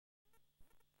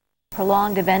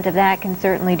Prolonged event of that can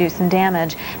certainly do some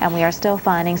damage, and we are still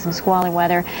finding some squally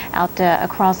weather out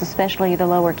across especially the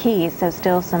lower Keys, so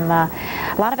still some a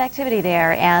lot of activity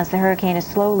there as the hurricane is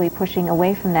slowly pushing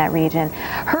away from that region.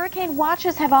 Hurricane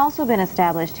watches have also been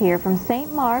established here from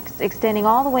St. Mark's extending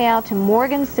all the way out to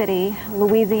Morgan City,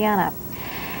 Louisiana.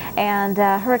 And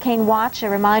hurricane watch, a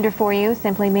reminder for you,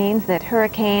 simply means that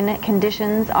hurricane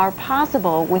conditions are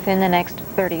possible within the next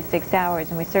 36 hours.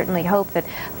 And we certainly hope that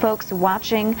folks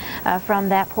watching from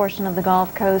that portion of the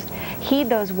Gulf Coast heed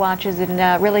those watches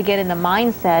and really get in the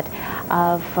mindset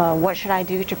of what should I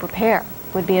do to prepare.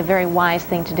 Would be a very wise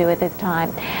thing to do at this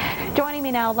time. Joining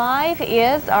me now live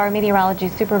is our meteorology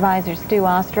supervisor, Stu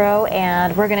Ostro,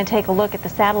 and we're going to take a look at the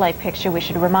satellite picture. We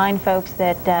should remind folks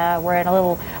that we're in a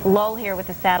little lull here with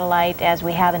the satellite as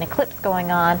we have an eclipse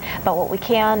going on, but what we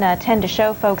can tend to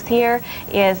show folks here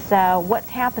is what's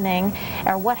happening,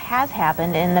 or what has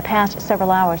happened in the past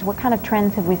several hours. What kind of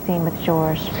trends have we seen with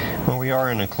George? Well, we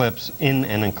are in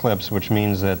an eclipse, which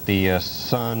means that the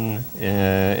sun,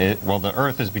 the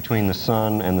Earth is between the sun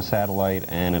and the satellite,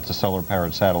 and it's a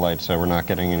solar-powered satellite, so we're not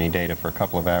getting any data for a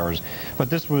couple of hours.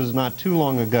 But this was not too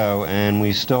long ago, and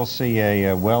we still see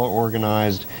a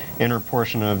well-organized inner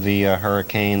portion of the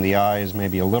hurricane. The eye is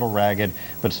maybe a little ragged,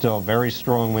 but still very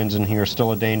strong winds in here,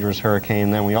 still a dangerous hurricane.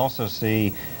 Then we also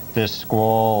see this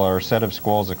squall or set of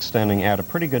squalls extending out a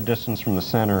pretty good distance from the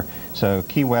center. So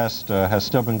Key West has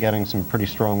still been getting some pretty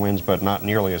strong winds, but not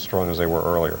nearly as strong as they were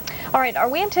earlier. All right, are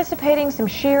we anticipating some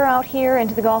shear out here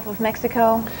into the Gulf of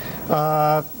Mexico?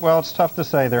 Well, it's tough to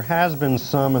say. There has been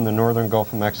some in the northern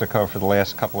Gulf of Mexico for the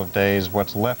last couple of days.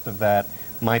 What's left of that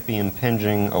might be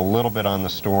impinging a little bit on the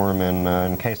storm, and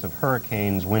in case of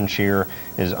hurricanes, wind shear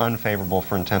is unfavorable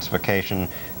for intensification.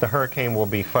 The hurricane will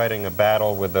be fighting a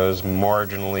battle with those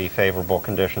marginally favorable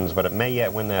conditions, but it may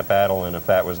yet win that battle, and if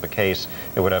that was the case,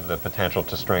 it would have the potential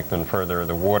to strengthen further.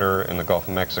 The water in the Gulf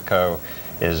of Mexico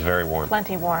is very warm.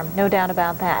 Plenty warm, no doubt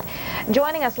about that.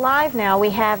 Joining us live now,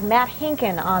 we have Matt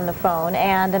Hinken on the phone,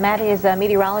 and Matt is a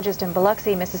meteorologist in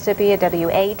Biloxi, Mississippi at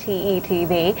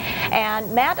WATE-TV.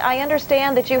 And Matt, I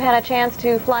understand that you had a chance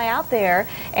to fly out there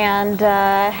and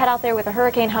head out there with the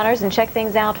hurricane hunters and check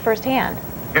things out firsthand.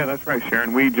 Yeah, that's right,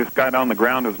 Sharon. We just got on the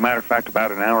ground, as a matter of fact,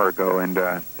 about an hour ago, and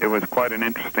it was quite an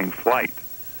interesting flight.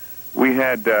 We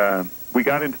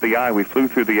got into the eye, we flew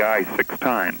through the eye 6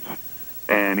 times.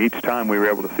 And each time we were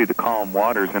able to see the calm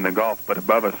waters in the Gulf, but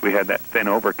above us we had that thin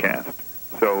overcast.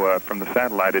 So from the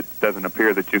satellite it doesn't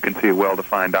appear that you can see a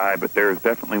well-defined eye, but there is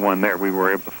definitely one there. We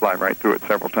were able to fly right through it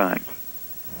several times.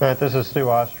 Matt, this is Stu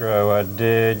Ostro.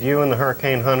 Did you and the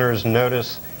hurricane hunters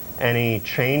notice any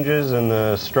changes in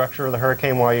the structure of the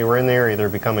hurricane while you were in there, either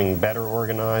becoming better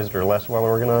organized or less well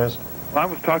organized? Well, I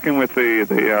was talking with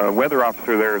the weather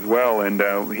officer there as well, and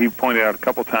he pointed out a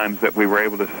couple times that we were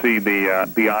able to see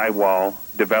the eye wall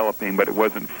developing, but it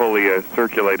wasn't fully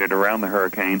circulated around the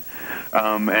hurricane.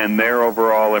 And their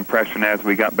overall impression as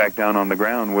we got back down on the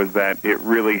ground was that it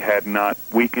really had not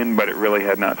weakened, but it really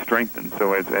had not strengthened.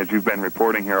 So as you've been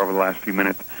reporting here over the last few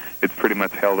minutes, it's pretty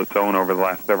much held its own over the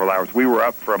last several hours. We were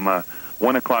up from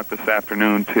 1 o'clock this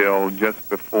afternoon till just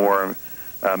before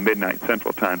midnight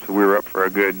Central Time, so we were up for a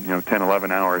good 10,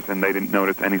 11 hours, and they didn't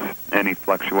notice any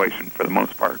fluctuation for the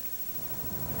most part.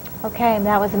 Okay,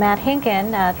 that was Matt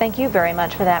Hinken. Thank you very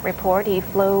much for that report. He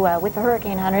flew with the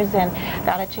hurricane hunters and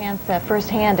got a chance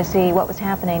firsthand to see what was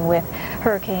happening with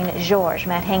Hurricane George.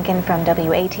 Matt Hinken from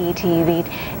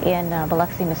WATE-TV in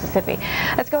Biloxi, Mississippi.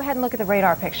 Let's go ahead and look at the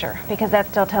radar picture, because that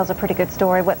still tells a pretty good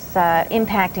story. What's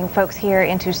impacting folks here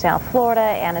into South Florida,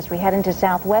 and as we head into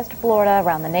Southwest Florida,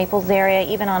 around the Naples area,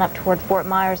 even on up toward Fort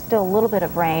Myers, still a little bit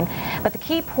of rain. But the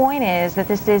key point is that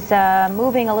this is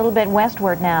moving a little bit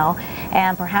westward now,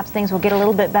 and perhaps things will get a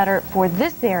little bit better for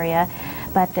this area,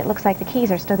 but it looks like the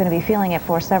Keys are still going to be feeling it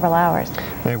for several hours.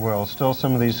 They will. Still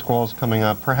some of these squalls coming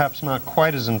up, perhaps not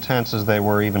quite as intense as they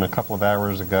were even a couple of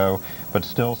hours ago, but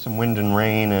still some wind and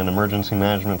rain, and emergency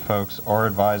management folks are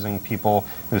advising people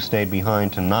who stayed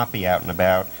behind to not be out and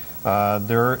about.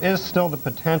 There is still the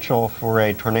potential for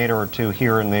a tornado or two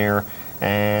here and there,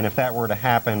 and if that were to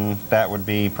happen, that would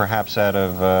be perhaps out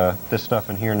of this stuff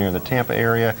in here near the Tampa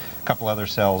area, a couple other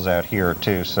cells out here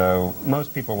too. So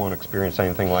most people won't experience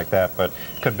anything like that, but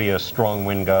it could be a strong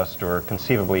wind gust or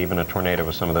conceivably even a tornado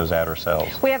with some of those outer cells.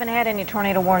 We haven't had any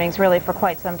tornado warnings really for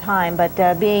quite some time,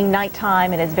 but being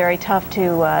nighttime, it is very tough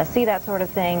to see that sort of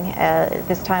thing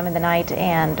this time of the night,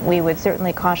 and we would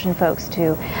certainly caution folks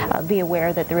to be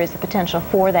aware that there is the potential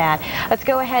for that. Let's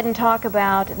go ahead and talk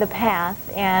about the path,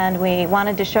 and we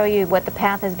wanted to show you what the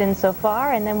path has been so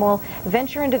far, and then we'll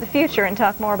venture into the future and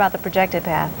talk more about the projected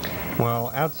path.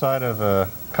 Well, outside of a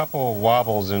couple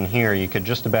wobbles in here, you could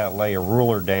just about lay a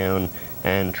ruler down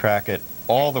and track it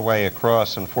all the way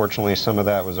across. Unfortunately, some of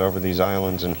that was over these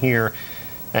islands in here.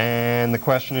 And the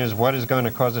question is, what is going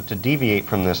to cause it to deviate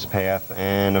from this path?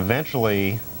 And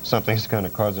eventually, something's going to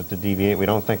cause it to deviate. We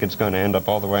don't think it's going to end up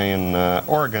all the way in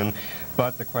Oregon,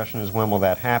 but the question is, when will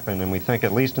that happen? And we think,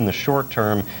 at least in the short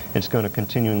term, it's going to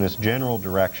continue in this general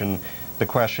direction. The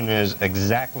question is,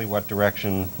 exactly what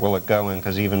direction will it go in?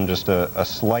 Because even just a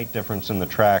slight difference in the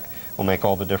track will make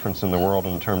all the difference in the world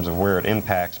in terms of where it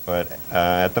impacts. But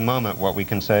at the moment, what we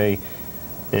can say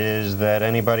is that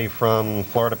anybody from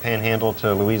Florida Panhandle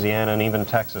to Louisiana and even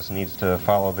Texas needs to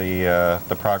follow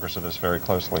the progress of this very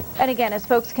closely. And again, as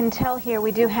folks can tell here,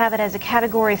 we do have it as a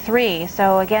Category 3.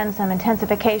 So again, some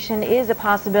intensification is a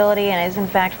possibility and is in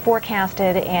fact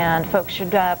forecasted, and folks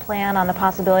should plan on the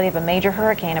possibility of a major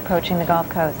hurricane approaching the Gulf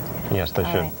Coast. Yes, they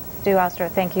should. Right. Stu Ostro,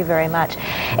 thank you very much.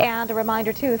 And a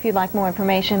reminder, too, if you'd like more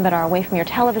information but are away from your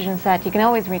television set, you can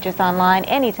always reach us online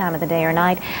any time of the day or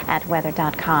night at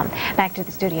weather.com. Back to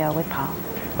the studio with Paul.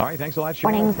 All right, thanks a lot,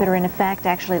 Jeanne. Warnings that are in effect,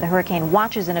 actually the hurricane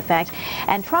watch is in effect,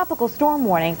 and tropical storm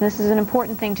warnings. This is an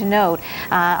important thing to note.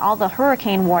 All the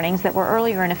hurricane warnings that were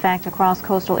earlier in effect across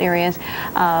coastal areas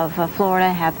of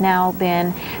Florida have now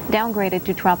been downgraded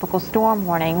to tropical storm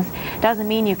warnings. Doesn't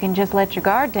mean you can just let your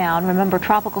guard down. Remember,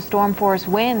 tropical storm force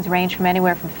winds range from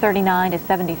anywhere from 39 to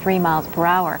 73 miles per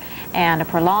hour, and a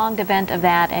prolonged event of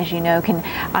that, as you know, can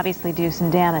obviously do some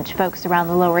damage. Folks around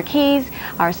the lower Keys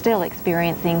are still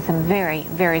experiencing some very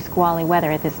squally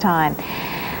weather at this time.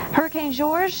 Hurricane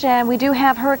George, and we do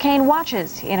have hurricane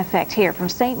watches in effect here from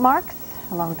St. Mark's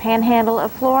along the panhandle of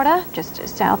Florida, just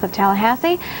south of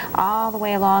Tallahassee, all the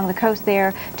way along the coast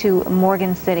there to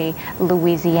Morgan City,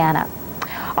 Louisiana.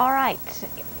 All right,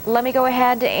 let me go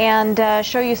ahead and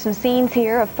show you some scenes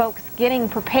here of folks getting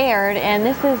prepared, and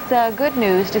this is good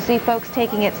news to see folks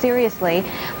taking it seriously.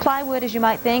 Plywood, as you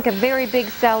might think, a very big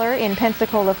seller in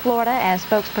Pensacola, Florida, as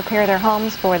folks prepare their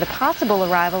homes for the possible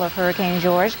arrival of Hurricane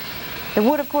George. The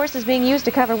wood, of course, is being used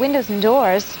to cover windows and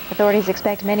doors. Authorities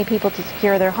expect many people to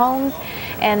secure their homes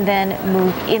and then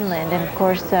move inland. And of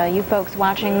course, you folks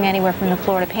watching anywhere from the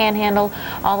Florida Panhandle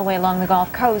all the way along the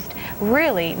Gulf Coast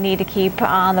really need to keep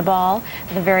on the ball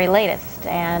for the very latest.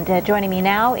 And joining me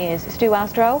now is Stu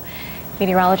Ostro,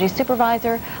 meteorology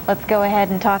supervisor. Let's go ahead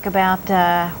and talk about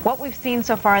what we've seen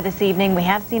so far this evening. We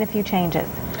have seen a few changes.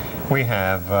 We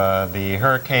have. The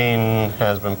hurricane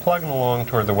has been plugging along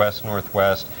toward the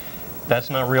west-northwest. That's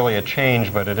not really a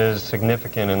change, but it is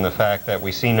significant in the fact that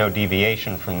we see no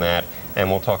deviation from that, and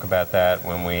we'll talk about that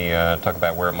when we talk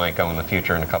about where it might go in the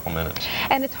future in a couple minutes.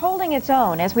 And it's holding its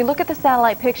own. As we look at the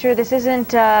satellite picture, this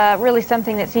isn't really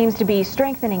something that seems to be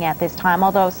strengthening at this time,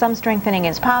 although some strengthening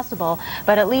is possible,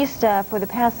 but at least for the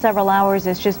past several hours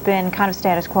it's just been kind of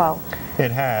status quo.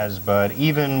 It has, but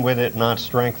even with it not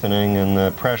strengthening, and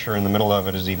the pressure in the middle of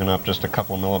it is even up just a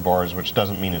couple of millibars, which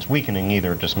doesn't mean it's weakening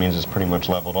either, it just means it's pretty much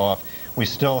leveled off. We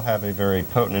still have a very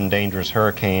potent and dangerous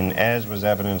hurricane, as was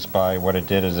evidenced by what it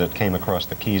did as it came across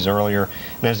the Keys earlier.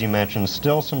 And as you mentioned,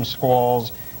 still some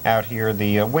squalls out here.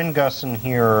 The wind gusts in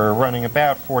here are running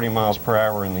about 40 miles per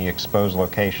hour in the exposed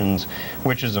locations,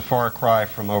 which is a far cry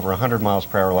from over 100 miles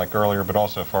per hour like earlier, but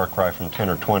also a far cry from 10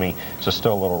 or 20, so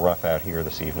still a little rough out here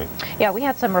this evening. Yeah, we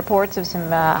had some reports of some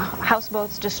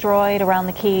houseboats destroyed around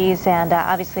the Keys, and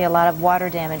obviously a lot of water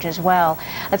damage as well.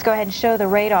 Let's go ahead and show the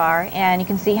radar, and you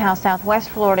can see how southwest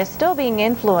Florida is still being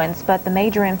influenced, but the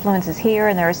major influence is here,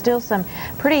 and there are still some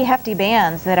pretty hefty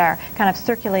bands that are kind of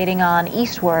circulating on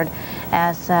eastward,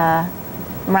 as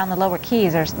around the lower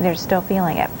Keys they're still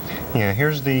feeling it. Yeah,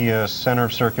 here's the center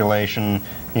of circulation.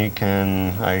 You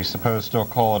can, I suppose, still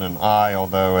call it an eye,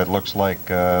 although it looks like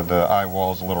the eye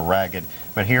wall is a little ragged.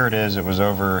 But here it is. It was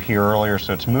over here earlier,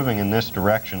 so it's moving in this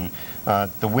direction.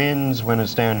 The winds, when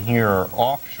it's down here, are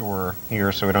offshore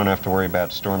here, so we don't have to worry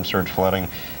about storm surge flooding.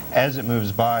 As it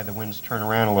moves by, the winds turn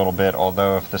around a little bit,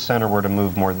 although if the center were to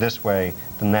move more this way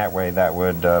than that way, that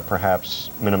would perhaps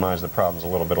minimize the problems a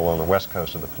little bit along the west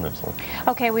coast of the peninsula.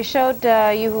 Okay, we showed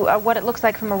you what it looks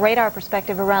like from a radar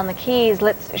perspective around the Keys.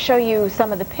 Let's show you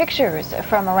some of the pictures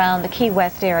from around the Key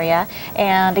West area.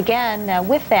 And again,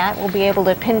 with that, we'll be able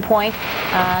to pinpoint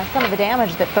some of the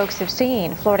damage that folks have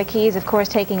seen. Florida Keys, of course,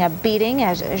 taking a beating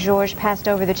as George passed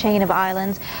over the chain of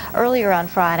islands earlier on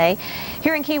Friday.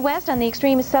 Here in Key West, on the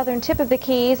extreme southern southern tip of the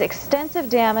Keys. Extensive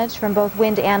damage from both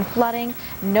wind and flooding.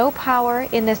 No power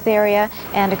in this area,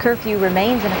 and a curfew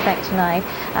remains in effect tonight.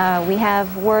 We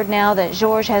have word now that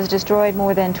George has destroyed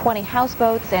more than 20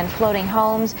 houseboats and floating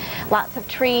homes. Lots of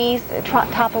trees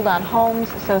toppled on homes,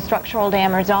 so structural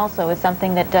damage also is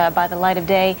something that by the light of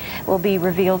day will be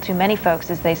revealed to many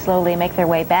folks as they slowly make their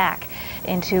way back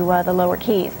into the lower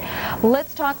Keys.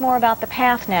 Let's talk more about the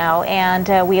path now,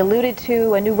 and we alluded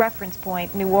to a new reference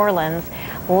point, New Orleans.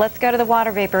 Let's go to the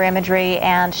water vapor imagery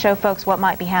and show folks what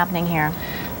might be happening here.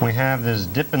 We have this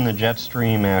dip in the jet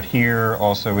stream out here.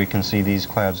 Also, we can see these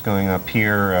clouds going up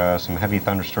here, some heavy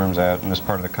thunderstorms out in this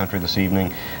part of the country this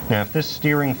evening. Now, if this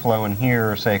steering flow in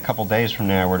here, say a couple days from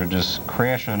now, were to just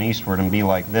crash on eastward and be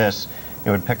like this,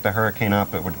 it would pick the hurricane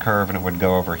up, it would curve, and it would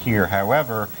go over here.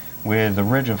 However, with the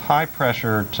ridge of high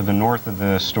pressure to the north of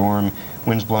the storm,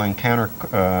 winds blowing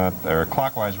or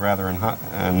clockwise rather in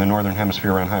the northern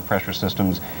hemisphere around high pressure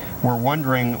systems, we're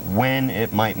wondering when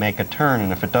it might make a turn,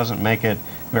 and if it doesn't make it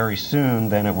very soon,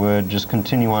 then it would just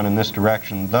continue on in this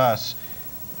direction. Thus,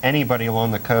 anybody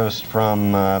along the coast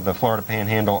from the Florida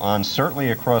Panhandle on,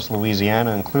 certainly across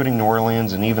Louisiana, including New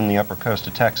Orleans and even the upper coast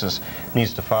of Texas,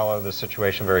 needs to follow the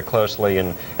situation very closely.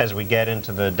 And as we get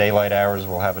into the daylight hours,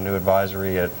 we'll have a new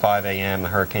advisory at 5 a.m. The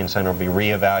Hurricane Center will be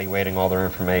reevaluating all their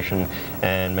information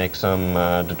and make some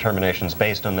determinations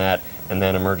based on that. And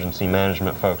then emergency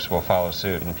management folks will follow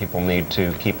suit, and people need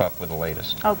to keep up with the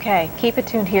latest. Okay, keep it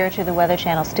tuned here to the Weather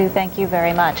Channel. Stu, thank you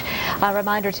very much. A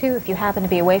reminder, too, if you happen to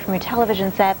be away from your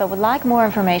television set but would like more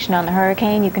information on the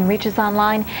hurricane, you can reach us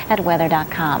online at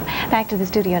weather.com. Back to the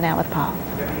studio now with Paul.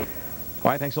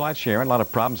 All right, thanks a lot, Sharon. A lot of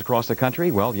problems across the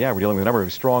country. Well, yeah, we're dealing with a number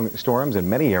of strong storms in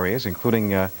many areas,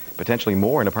 including potentially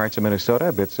more into parts of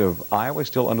Minnesota. Bits of Iowa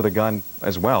still under the gun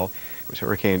as well. Of course,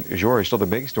 Hurricane George is still the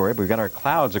big story, but we've got our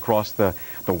clouds across the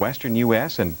western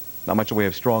U.S. and not much in the way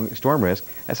of strong storm risk.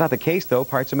 That's not the case, though.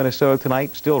 Parts of Minnesota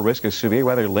tonight, still risk of severe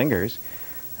weather lingers.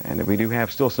 And we do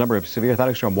have still a number of severe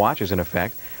thunderstorm watches in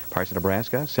effect. Parts of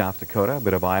Nebraska, South Dakota, a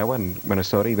bit of Iowa and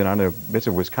Minnesota, even under bits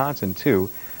of Wisconsin, too,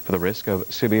 for the risk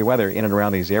of severe weather in and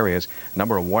around these areas. A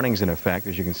number of warnings in effect,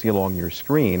 as you can see along your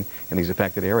screen in these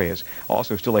affected areas.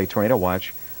 Also, still a tornado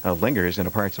watch lingers in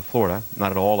parts of Florida.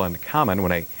 Not at all uncommon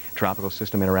when a tropical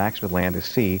system interacts with land to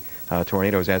sea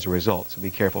tornadoes as a result, so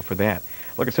be careful for that.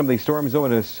 Look at some of these storms over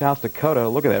to South Dakota.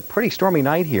 Look at that pretty stormy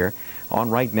night here on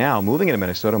right now. Moving into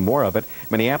Minnesota, more of it.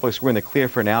 Minneapolis, we're in the clear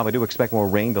for now. We do expect more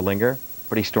rain to linger.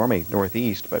 Pretty stormy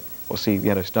northeast, but we'll see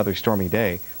yet another stormy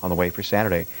day on the way for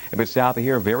Saturday. A bit south of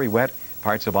here, very wet.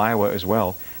 Parts of Iowa as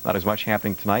well. Not as much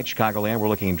happening tonight. Chicagoland, we're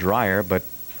looking drier, but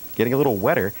getting a little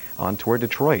wetter on toward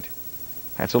Detroit.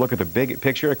 That's a look at the big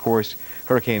picture. Of course,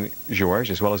 Hurricane George,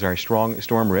 as well as our strong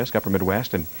storm risk, upper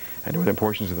Midwest and northern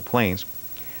portions of the plains.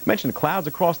 I mentioned clouds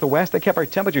across the west. They kept our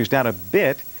temperatures down a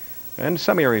bit in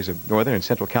some areas of northern and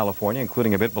central California,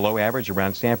 including a bit below average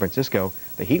around San Francisco.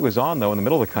 The heat was on, though, in the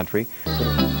middle of the country.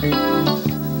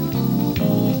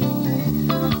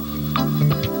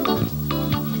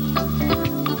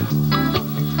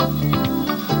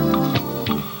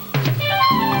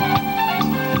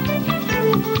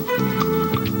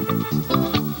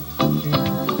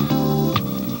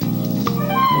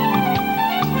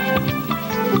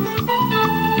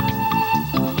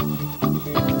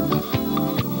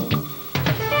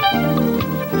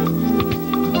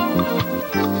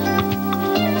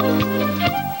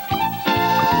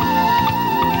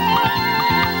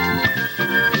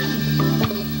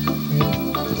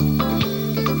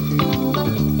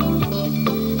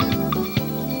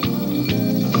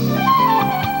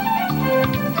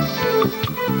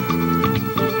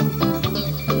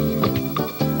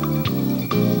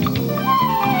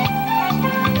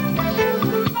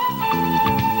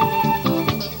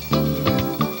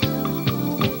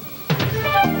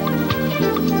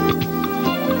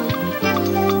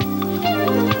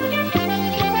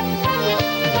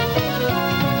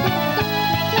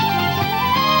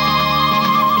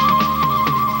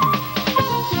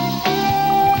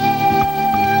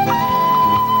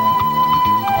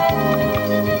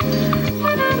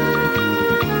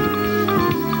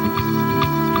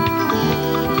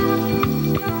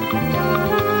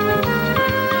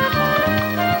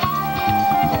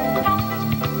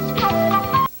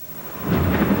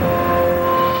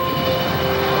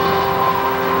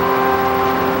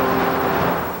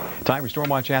 Time for Storm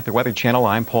Watch at the Weather Channel.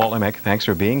 I'm Paul Emick. Thanks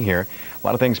for being here. A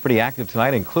lot of things pretty active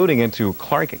tonight, including into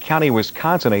Clark County,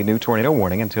 Wisconsin, a new tornado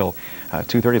warning until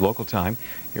 2:30 local time.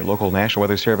 Your local National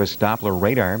Weather Service Doppler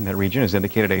radar in that region has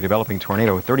indicated a developing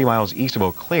tornado 30 miles east of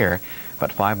Eau Claire,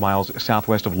 about 5 miles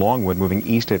southwest of Longwood, moving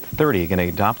east at 30. Again,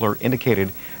 a Doppler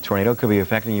indicated tornado could be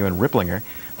affecting you in Ripplinger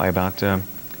by about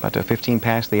 15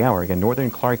 past the hour. Again,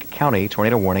 northern Clark County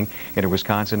tornado warning into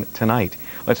Wisconsin tonight.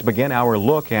 Let's begin our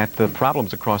look at the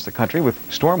problems across the country with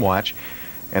Storm Watch.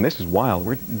 And this is wild.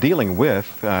 We're dealing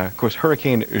with, of course,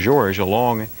 Hurricane George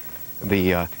along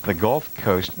the Gulf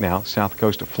Coast now, south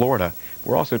coast of Florida.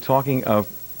 We're also talking of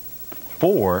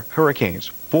four hurricanes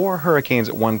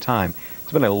at one time.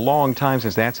 It's been a long time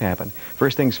since that's happened.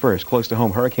 First things first, close to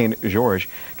home, Hurricane George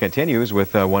continues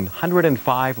with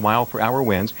 105 mile per hour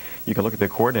winds. You can look at the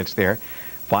coordinates there.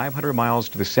 500 miles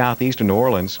to the southeast of New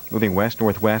Orleans, moving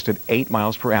west-northwest at 8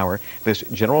 miles per hour. This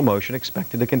general motion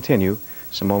expected to continue.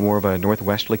 Some more of a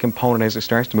northwesterly component as it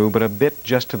starts to move, but a bit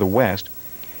just to the west.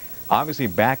 Obviously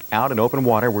back out in open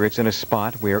water where it's in a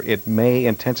spot where it may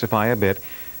intensify a bit.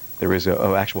 There is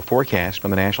an actual forecast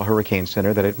from the National Hurricane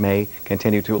Center that it may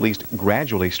continue to at least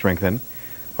gradually strengthen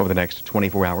over the next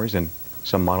 24 hours, and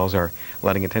some models are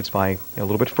letting it intensify a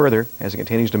little bit further as it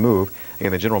continues to move.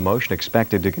 Again, the general motion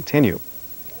expected to continue.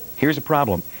 Here's a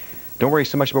problem. Don't worry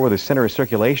so much about where the center of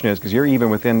circulation is, because you're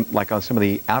even within, like on some of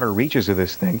the outer reaches of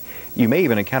this thing. You may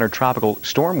even encounter tropical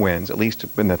storm winds, at least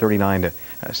in the 39 to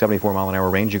 74 mile an hour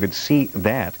range. You could see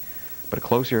that, but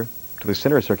closer to the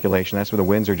center of circulation, that's where the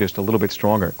winds are just a little bit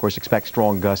stronger. Of course, expect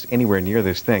strong gusts anywhere near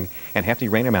this thing and hefty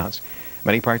rain amounts.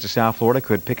 Many parts of South Florida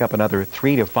could pick up another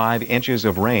 3 to 5 inches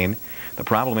of rain. The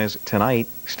problem is tonight,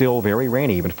 still very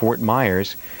rainy. Even Fort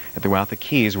Myers and throughout the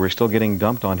Keys, we're still getting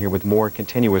dumped on here with more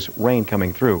continuous rain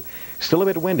coming through. Still a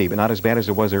bit windy, but not as bad as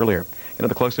it was earlier.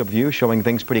 The close-up view showing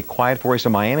things pretty quiet for us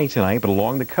in Miami tonight, but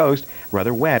along the coast,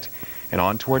 rather wet. And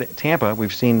on toward Tampa,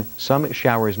 we've seen some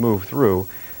showers move through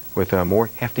with more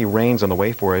hefty rains on the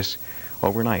way for us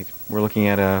overnight. We're looking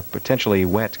at a potentially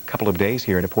wet couple of days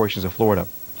here in portions of Florida.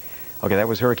 Okay, that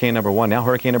was hurricane number 1. Now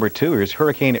hurricane number 2. Here's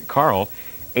Hurricane Karl.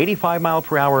 85 mile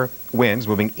per hour winds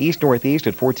moving east-northeast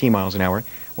at 14 miles an hour,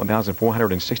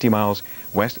 1,460 miles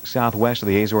west-southwest of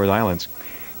the Azores Islands.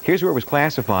 Here's where it was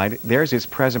classified. There's its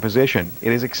present position.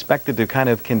 It is expected to kind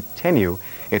of continue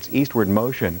its eastward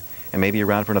motion and maybe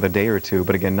around for another day or two,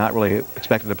 but again, not really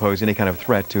expected to pose any kind of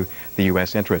threat to the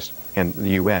U.S. interest in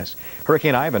the U.S.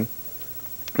 Hurricane Ivan,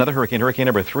 another hurricane, hurricane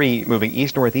number 3, moving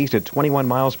east-northeast at 21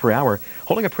 miles per hour,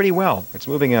 holding up pretty well. It's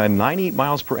moving 90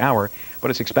 miles per hour,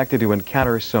 but it's expected to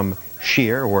encounter some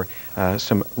shear or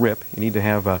some rip. You need to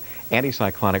have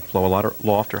anticyclonic flow, a lot of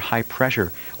loft or high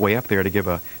pressure way up there to give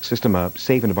a system a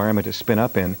safe environment to spin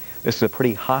up in. This is a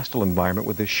pretty hostile environment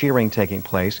with the shearing taking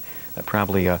place. That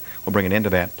probably will bring an end to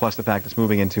that, plus the fact it's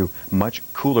moving into much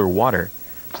cooler water.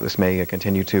 So this may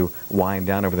continue to wind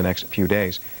down over the next few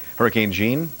days. Hurricane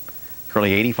Jeanne,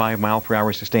 currently 85 mile per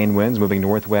hour sustained winds, moving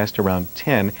northwest around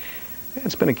 10.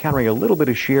 It's been encountering a little bit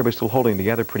of shear, but still holding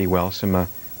together pretty well. Some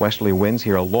westerly winds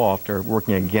here aloft are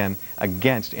working again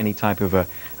against any type of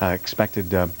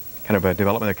expected kind of a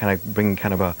development. They're kind of bringing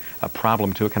kind of a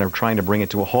problem to it, kind of trying to bring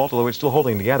it to a halt, although it's still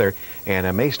holding together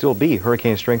and may still be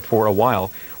hurricane strength for a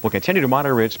while. We'll continue to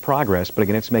monitor its progress, but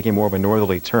again, it's making more of a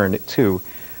northerly turn too,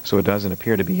 so it doesn't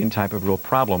appear to be any type of real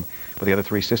problem with the other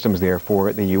 3 systems there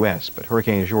for the U.S. But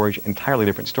Hurricane George, entirely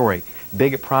different story.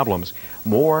 Big problems.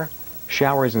 More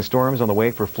showers and storms on the way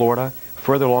for Florida,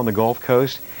 further along the Gulf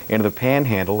Coast, into the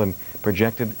Panhandle, and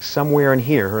projected somewhere in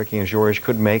here, Hurricane George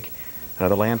could make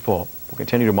another landfall. We'll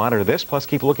continue to monitor this, plus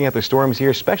keep looking at the storms here,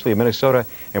 especially in Minnesota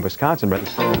and Wisconsin.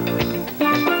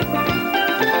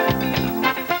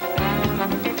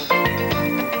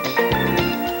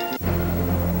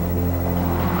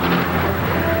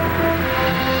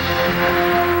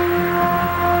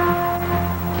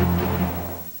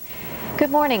 Good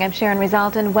morning, I'm Sharon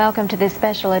Resulton. Welcome to this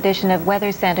special edition of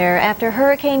Weather Center. After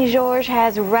Hurricane George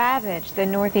has ravaged the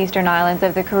northeastern islands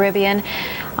of the Caribbean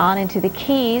on into the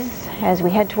Keys, as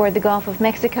we head toward the Gulf of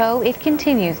Mexico, it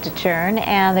continues to churn,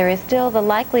 and there is still the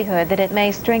likelihood that it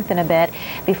may strengthen a bit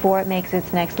before it makes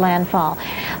its next landfall.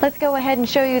 Let's go ahead and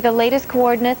show you the latest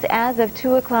coordinates as of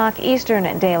 2 o'clock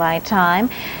Eastern Daylight Time.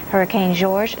 Hurricane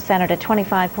George centered at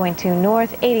 25.2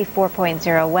 north,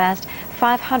 84.0 west,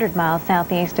 500 miles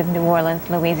southeast of New Orleans,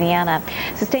 Louisiana.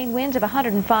 Sustained winds of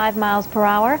 105 miles per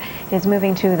hour. It is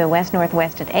moving to the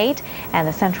west-northwest at 8, and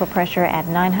the central pressure at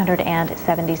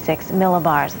 976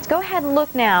 millibars. Let's go ahead and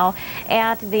look now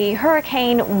at the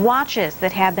hurricane watches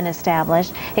that have been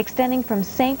established, extending from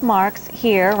St. Mark's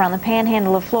here around the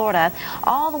panhandle of Florida,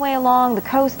 all the way along the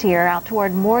coast here out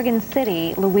toward Morgan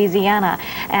City, Louisiana.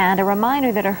 And a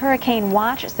reminder that a hurricane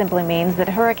watch simply means that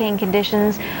hurricane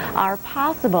conditions are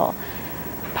possible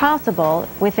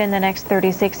within the next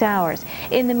 36 hours.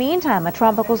 In the meantime, a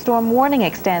tropical storm warning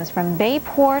extends from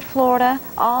Bayport, Florida,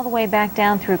 all the way back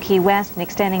down through Key West and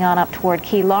extending on up toward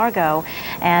Key Largo.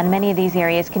 And many of these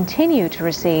areas continue to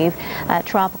receive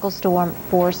tropical storm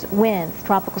force winds.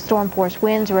 Tropical storm force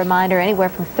winds, a reminder, anywhere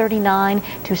from 39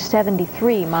 to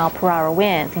 73 mile per hour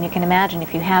winds. And you can imagine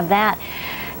if you have that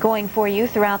going for you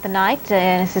throughout the night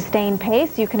in a sustained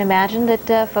pace, you can imagine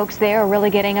that folks there are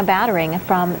really getting a battering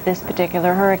from this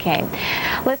particular hurricane.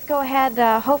 Let's go ahead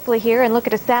hopefully here and look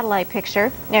at a satellite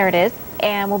picture. There it is,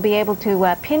 and we'll be able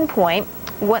to pinpoint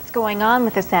what's going on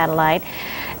with the satellite.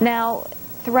 Now,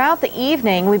 throughout the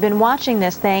evening, we've been watching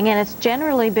this thing, and it's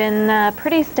generally been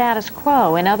pretty status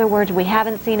quo. In other words, we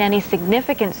haven't seen any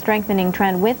significant strengthening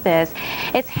trend with this.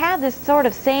 It's had this sort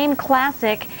of same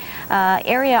classic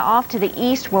area off to the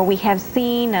east where we have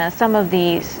seen some of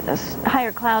the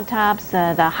higher cloud tops,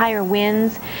 the higher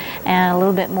winds, and a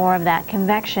little bit more of that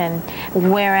convection,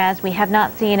 whereas we have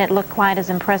not seen it look quite as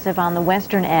impressive on the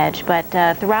western edge. But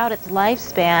throughout its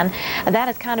lifespan, that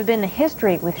has kind of been the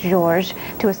history with George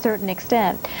to a certain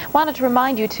extent. Wanted to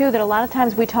remind you too that a lot of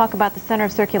times we talk about the center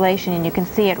of circulation, and you can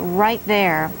see it right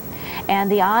there,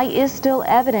 and the eye is still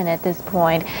evident at this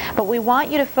point, but we want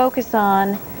you to focus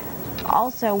on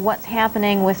also what's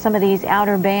happening with some of these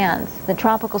outer bands. The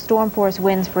tropical storm force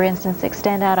winds, for instance,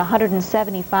 extend out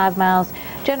 175 miles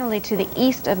generally to the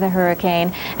east of the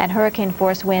hurricane, and hurricane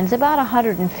force winds about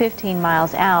 115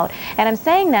 miles out. And I'm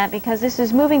saying that because this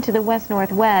is moving to the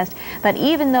west-northwest, but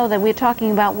even though that we're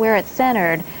talking about where it's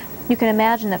centered, you can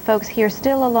imagine that folks here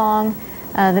still along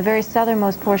the very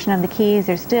southernmost portion of the Keys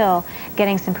are still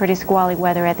getting some pretty squally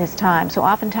weather at this time. So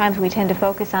oftentimes we tend to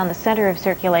focus on the center of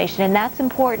circulation, and that's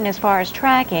important as far as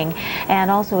tracking,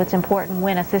 and also it's important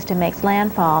when a system makes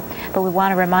landfall. But we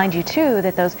want to remind you too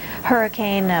that those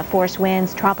hurricane force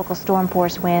winds, tropical storm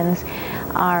force winds,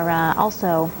 are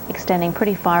also extending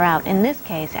pretty far out, in this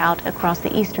case out across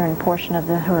the eastern portion of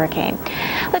the hurricane.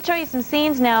 Let's show you some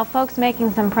scenes now, folks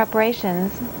making some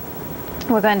preparations.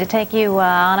 We're going to take you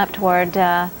on up toward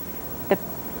the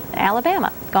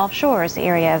Alabama, Gulf Shores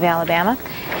area of Alabama.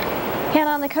 And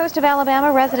on the coast of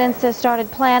Alabama, residents started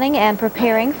planning and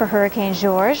preparing for Hurricane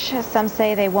George. Some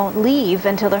say they won't leave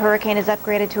until the hurricane is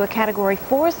upgraded to a Category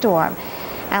 4 storm.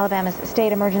 Alabama's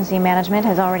State Emergency Management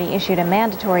has already issued a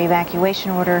mandatory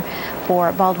evacuation order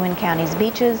for Baldwin County's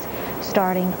beaches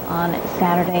starting on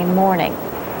Saturday morning.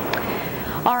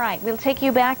 All right, we'll take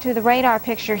you back to the radar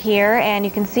picture here, and you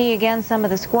can see again some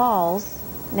of the squalls.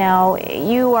 Now,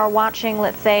 you are watching,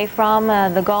 let's say, from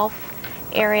the Gulf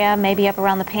area, maybe up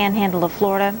around the panhandle of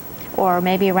Florida, or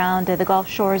maybe around the Gulf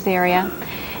Shores area.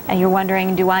 And you're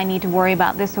wondering, do I need to worry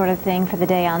about this sort of thing for the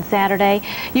day on Saturday?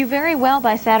 You very well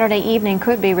by Saturday evening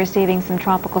could be receiving some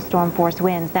tropical storm force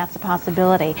winds. That's a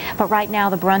possibility. But right now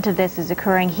the brunt of this is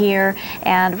occurring here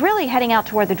and really heading out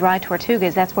toward the dry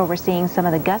Tortugas. That's where we're seeing some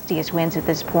of the gustiest winds at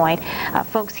this point.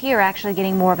 Folks here are actually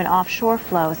getting more of an offshore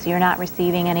flow, so you're not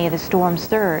receiving any of the storm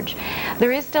surge.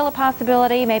 There is still a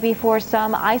possibility maybe for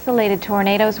some isolated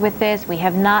tornadoes with this. We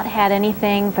have not had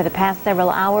anything for the past several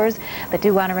hours, but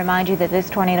do want to remind you that this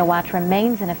tornado watch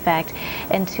remains in effect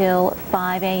until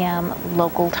 5 a.m.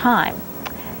 local time.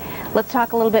 Let's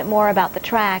talk a little bit more about the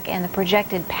track and the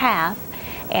projected path.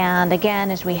 And again,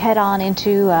 as we head on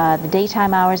into the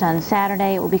daytime hours on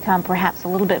Saturday, it will become perhaps a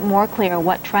little bit more clear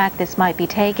what track this might be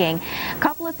taking. A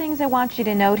couple of things I want you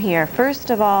to note here.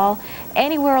 First of all,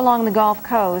 anywhere along the Gulf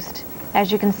Coast,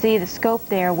 as you can see the scope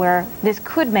there where this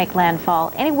could make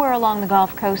landfall, anywhere along the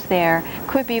Gulf Coast there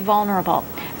could be vulnerable.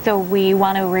 So we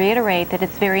want to reiterate that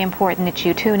it's very important that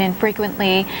you tune in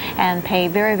frequently and pay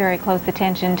very, very close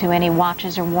attention to any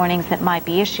watches or warnings that might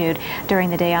be issued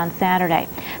during the day on Saturday.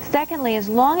 Secondly, as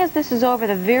long as this is over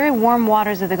the very warm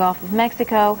waters of the Gulf of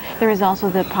Mexico, there is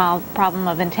also the problem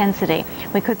of intensity.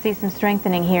 We could see some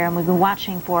strengthening here, and we've been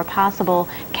watching for a possible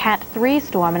Cat 3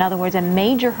 storm, in other words, a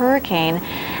major hurricane,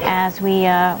 as we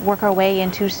work our way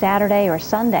into Saturday or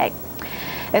Sunday.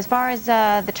 As far as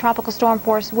the tropical storm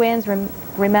force winds,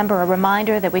 remember a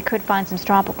reminder that we could find some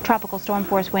tropical storm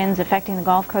force winds affecting the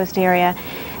Gulf Coast area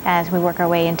as we work our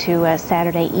way into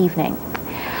Saturday evening.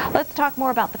 Let's talk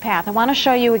more about the path. I want to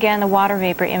show you again the water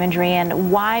vapor imagery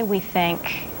and why we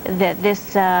think that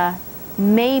this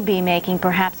may be making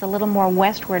perhaps a little more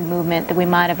westward movement than we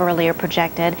might have earlier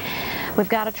projected. We've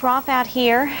got a trough out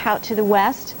here, out to the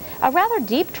west, a rather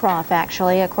deep trough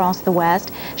actually across the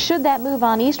west. Should that move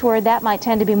on eastward, that might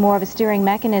tend to be more of a steering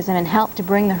mechanism and help to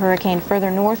bring the hurricane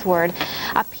further northward.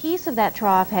 A piece of that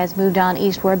trough has moved on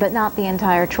eastward, but not the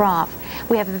entire trough.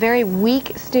 We have a very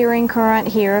weak steering current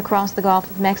here across the Gulf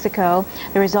of Mexico.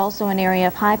 There is also an area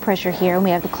of high pressure here, and we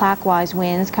have the clockwise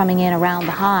winds coming in around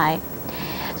the high.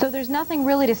 So there's nothing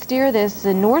really to steer this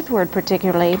northward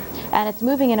particularly, and it's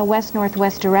moving in a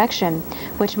west-northwest direction,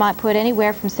 which might put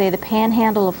anywhere from, say, the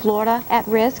panhandle of Florida at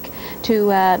risk to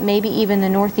maybe even the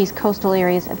northeast coastal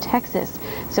areas of Texas.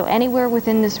 So anywhere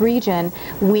within this region,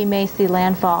 we may see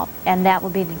landfall, and that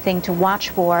will be the thing to watch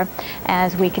for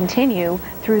as we continue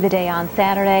through the day on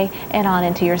Saturday and on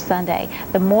into your Sunday.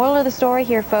 The moral of the story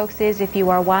here, folks, is if you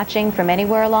are watching from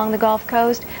anywhere along the Gulf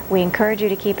Coast, we encourage you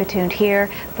to keep it tuned here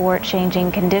for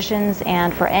changing conditions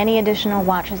and for any additional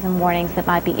watches and warnings that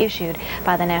might be issued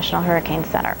by the National Hurricane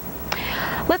Center.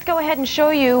 Let's go ahead and show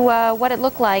you what it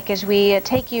looked like as we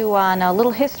take you on a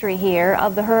little history here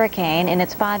of the hurricane in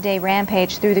its 5-day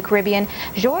rampage through the Caribbean.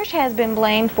 George has been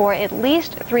blamed for at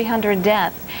least 300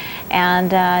 deaths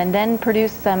and then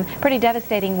produced some pretty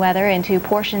devastating weather into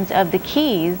portions of the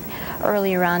Keys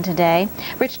earlier on today.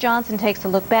 Rich Johnson takes a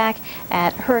look back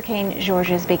at Hurricane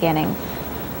George's beginning.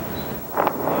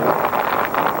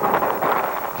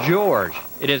 George.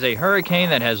 It is a hurricane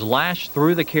that has lashed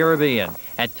through the Caribbean.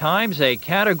 At times, a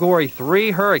Category 3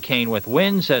 hurricane with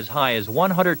winds as high as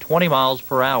 120 miles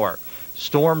per hour.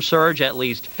 Storm surge at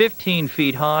least 15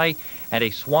 feet high and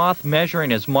a swath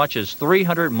measuring as much as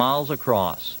 300 miles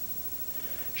across.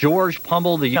 George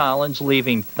pummeled the islands,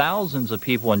 leaving thousands of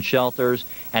people in shelters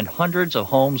and hundreds of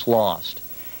homes lost.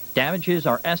 Damages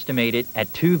are estimated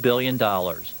at $2 billion.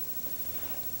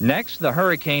 Next, the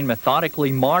hurricane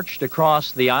methodically marched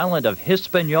across the island of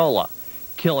Hispaniola,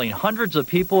 killing hundreds of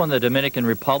people in the Dominican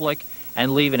Republic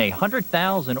and leaving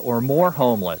 100,000 or more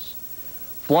homeless.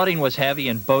 Flooding was heavy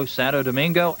in both Santo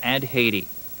Domingo and Haiti.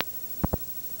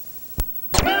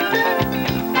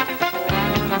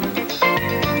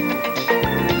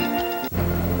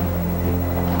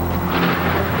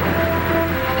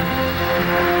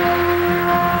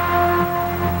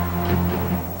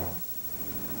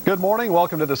 Good morning.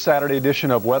 Welcome to the Saturday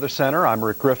edition of Weather Center. I'm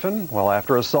Rick Griffin. Well,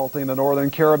 after assaulting the northern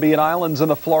Caribbean islands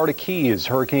and the Florida Keys,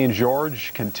 Hurricane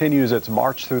George continues its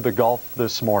march through the Gulf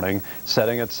this morning,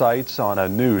 setting its sights on a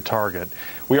new target.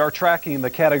 We are tracking the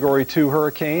Category 2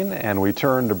 hurricane, and we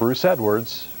turn to Bruce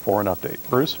Edwards for an update.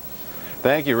 Bruce?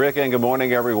 Thank you, Rick, and good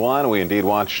morning, everyone. We indeed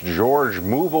watched George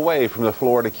move away from the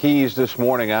Florida Keys this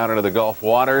morning out into the Gulf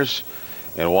waters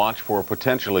and watch for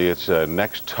potentially its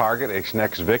next target, its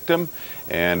next victim,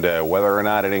 and whether or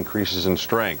not it increases in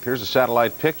strength. Here's a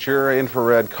satellite picture,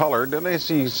 infrared colored, and as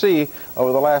you see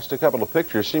over the last couple of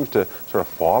pictures, seems to sort of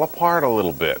fall apart a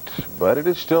little bit, but it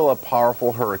is still a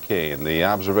powerful hurricane. The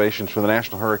observations from the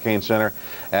National Hurricane Center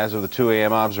as of the 2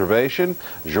 a.m. observation,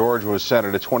 George was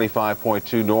centered at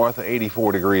 25.2 north,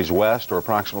 84 degrees west, or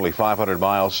approximately 500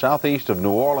 miles southeast of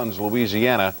New Orleans,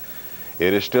 Louisiana.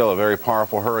 It is still a very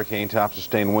powerful hurricane. Top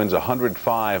sustained winds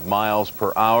 105 miles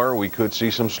per hour. We could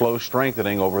see some slow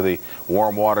strengthening over the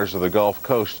warm waters of the Gulf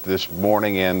Coast this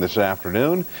morning and this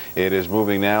afternoon. It is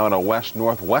moving now in a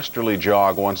west-northwesterly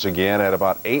jog once again at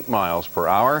about 8 miles per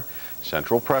hour.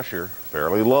 Central pressure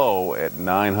fairly low at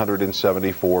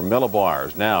 974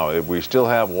 millibars. Now, we still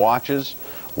have watches,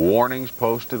 warnings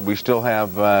posted. We still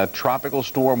have tropical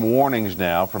storm warnings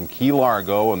now from Key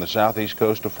Largo on the southeast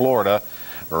coast of Florida,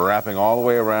 wrapping all the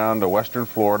way around to western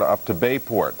Florida up to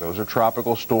Bayport. Those are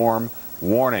tropical storm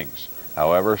warnings.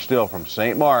 However, still from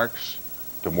St. Mark's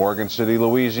to Morgan City,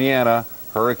 Louisiana,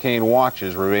 hurricane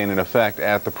watches remain in effect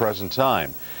at the present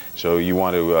time. So you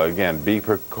want to, again, be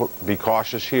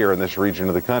cautious here in this region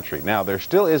of the country. Now, there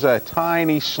still is a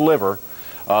tiny sliver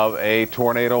of a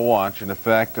tornado watch in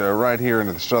effect right here in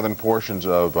the southern portions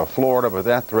of Florida, but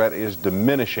that threat is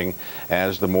diminishing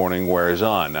as the morning wears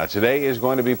on. Now, today is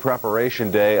going to be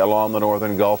preparation day along the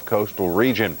northern Gulf coastal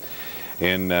region.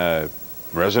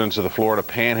 Residents of the Florida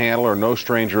Panhandle are no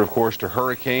stranger, of course, to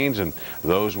hurricanes, and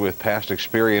those with past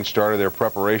experience started their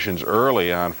preparations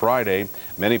early on Friday.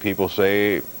 Many people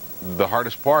say the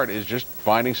hardest part is just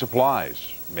finding supplies.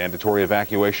 Mandatory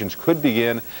evacuations could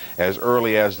begin as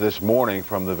early as this morning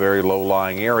from the very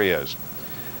low-lying areas.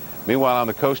 Meanwhile, on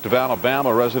the coast of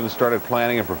Alabama, residents started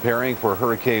planning and preparing for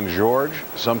Hurricane George.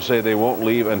 Some say they won't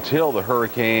leave until the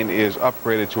hurricane is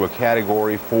upgraded to a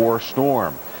Category 4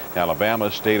 storm.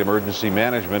 Alabama's state emergency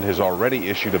management has already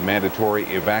issued a mandatory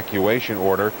evacuation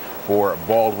order for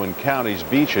Baldwin County's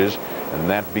beaches, and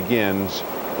that begins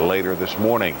later this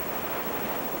morning.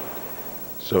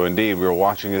 So indeed, we're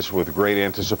watching this with great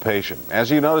anticipation.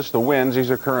 As you notice, the winds, these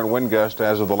are current wind gusts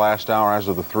as of the last hour, as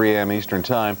of the 3 a.m. Eastern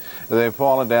Time. They've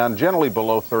fallen down generally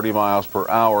below 30 miles per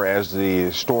hour as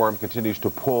the storm continues to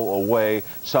pull away.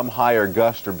 Some higher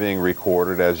gusts are being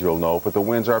recorded, as you'll note, but the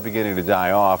winds are beginning to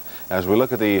die off. As we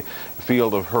look at the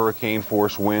field of hurricane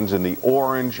force winds in the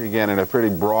orange, again in a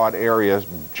pretty broad area,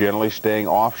 generally staying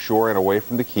offshore and away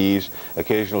from the Keys,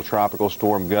 occasional tropical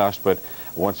storm gust, but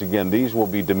once again, these will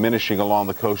be diminishing along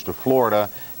the coast of Florida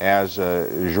as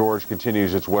George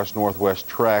continues its west-northwest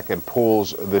trek and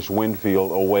pulls this wind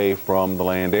field away from the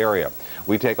land area.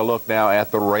 We take a look now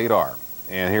at the radar,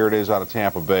 and here it is out of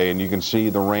Tampa Bay, and you can see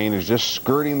the rain is just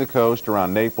skirting the coast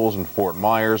around Naples and Fort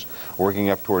Myers, working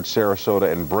up towards Sarasota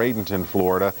and Bradenton,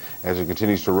 Florida, as it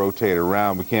continues to rotate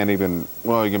around. We can't even,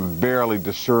 well, you can barely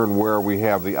discern where we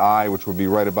have the eye, which would be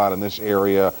right about in this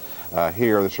area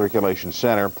here, the circulation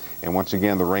center. And once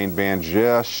again, the rain band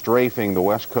just strafing the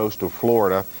west coast of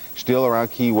Florida. Still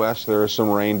around Key West, there is some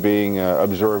rain being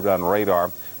observed on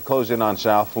radar. Close in on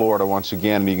South Florida once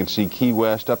again. You can see Key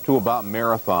West up to about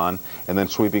Marathon, and then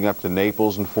sweeping up to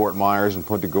Naples and Fort Myers and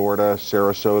Punta Gorda,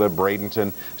 Sarasota,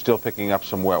 Bradenton. Still picking up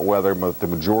some wet weather, but the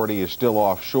majority is still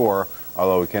offshore.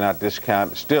 Although we cannot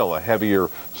discount still a heavier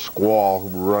squall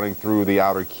running through the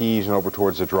outer Keys and over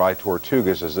towards the dry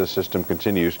Tortugas as this system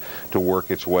continues to work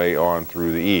its way on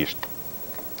through the east.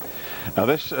 Now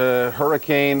this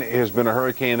hurricane has been a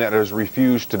hurricane that has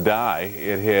refused to die.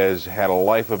 It has had a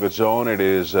life of its own. It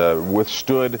has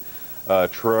withstood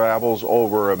travels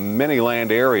over many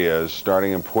land areas,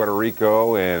 starting in Puerto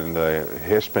Rico and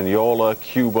Hispaniola,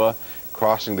 Cuba,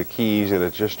 crossing the Keys, and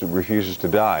it just refuses to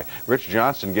die. Rich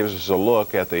Johnson gives us a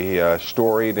look at the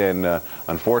storied and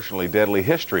unfortunately deadly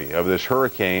history of this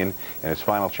hurricane, and its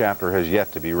final chapter has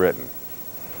yet to be written.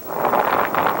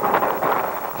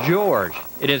 George.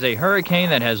 It is a hurricane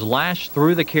that has lashed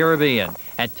through the Caribbean.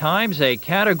 At times a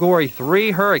Category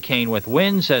 3 hurricane with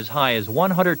winds as high as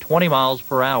 120 miles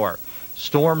per hour.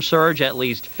 Storm surge at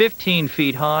least 15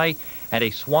 feet high and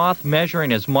a swath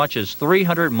measuring as much as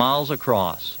 300 miles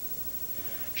across.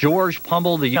 George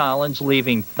pummeled the islands,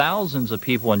 leaving thousands of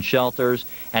people in shelters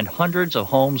and hundreds of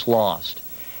homes lost.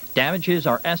 Damages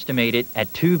are estimated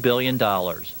at $2 billion.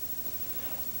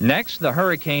 Next, the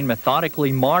hurricane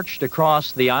methodically marched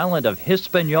across the island of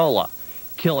Hispaniola,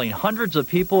 killing hundreds of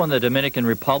people in the Dominican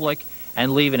Republic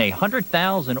and leaving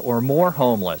 100,000 or more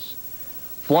homeless.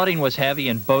 Flooding was heavy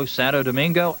in both Santo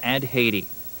Domingo and Haiti.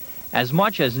 As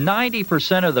much as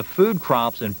 90% of the food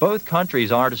crops in both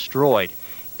countries are destroyed.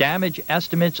 Damage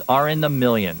estimates are in the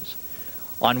millions.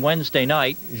 On Wednesday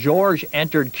night, George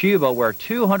entered Cuba, where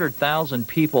 200,000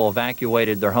 people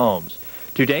evacuated their homes.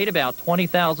 To date, about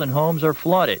 20,000 homes are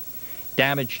flooded.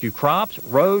 Damage to crops,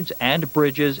 roads, and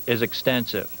bridges is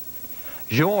extensive.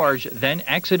 George then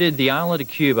exited the island of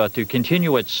Cuba to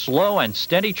continue its slow and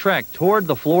steady trek toward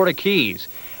the Florida Keys,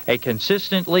 a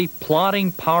consistently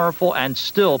plodding, powerful, and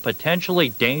still potentially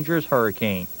dangerous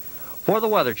hurricane. For the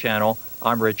Weather Channel,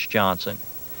 I'm Rich Johnson.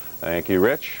 Thank you,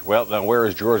 Rich. Well, now where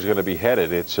is George going to be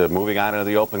headed? It's moving on into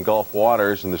the open Gulf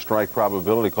waters, and the strike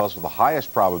probability calls for the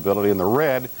highest probability in the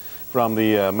red from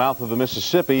the mouth of the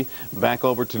Mississippi back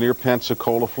over to near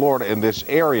Pensacola, Florida. In this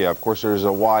area, of course, there's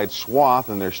a wide swath,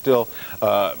 and there's still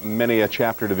many a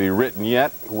chapter to be written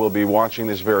yet. We'll be watching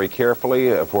this very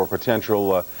carefully for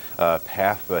potential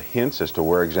path hints as to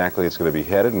where exactly it's going to be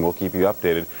headed, and we'll keep you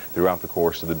updated throughout the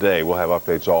course of the day. We'll have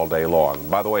updates all day long.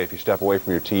 By the way, if you step away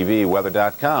from your TV,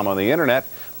 weather.com on the internet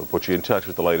will put you in touch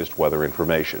with the latest weather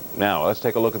information. Now, let's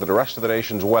take a look at the rest of the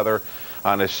nation's weather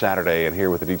on this Saturday, and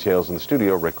here with the details in the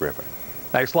studio, Rick Griffin.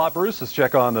 Thanks a lot, Bruce. Let's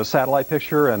check on the satellite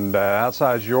picture and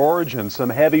outside George, and some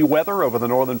heavy weather over the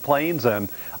northern plains and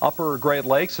upper Great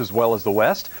Lakes as well as the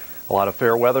west. A lot of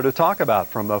fair weather to talk about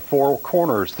from the Four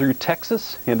Corners through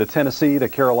Texas into Tennessee, the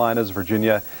Carolinas,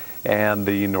 Virginia, and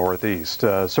the Northeast.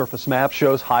 Surface map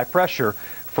shows high pressure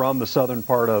from the southern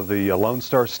part of the Lone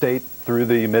Star State through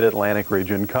the mid-Atlantic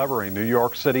region, covering New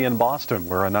York City and Boston,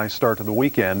 where a nice start to the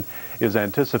weekend is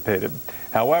anticipated.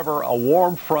 However, a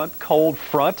warm front, cold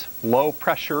front, low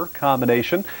pressure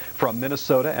combination from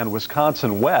Minnesota and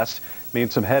Wisconsin west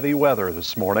means some heavy weather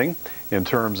this morning in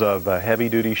terms of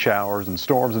heavy-duty showers and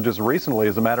storms, and just recently,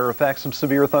 as a matter of fact, some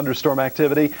severe thunderstorm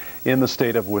activity in the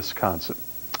state of Wisconsin.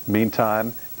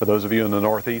 Meantime, for those of you in the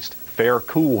Northeast, fair,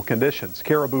 cool conditions.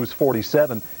 Caribou's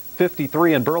 47,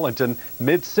 53 in Burlington,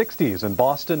 mid-60s in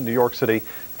Boston, New York City,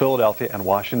 Philadelphia, and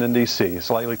Washington, D.C.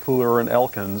 Slightly cooler in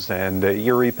Elkins, and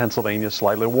Erie, Pennsylvania,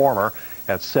 slightly warmer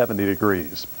at 70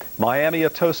 degrees. Miami,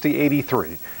 a toasty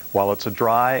 83, while it's a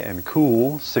dry and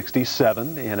cool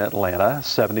 67 in Atlanta,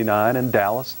 79 in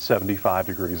Dallas, 75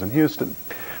 degrees in Houston.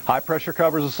 High pressure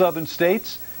covers the southern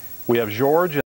states. We have George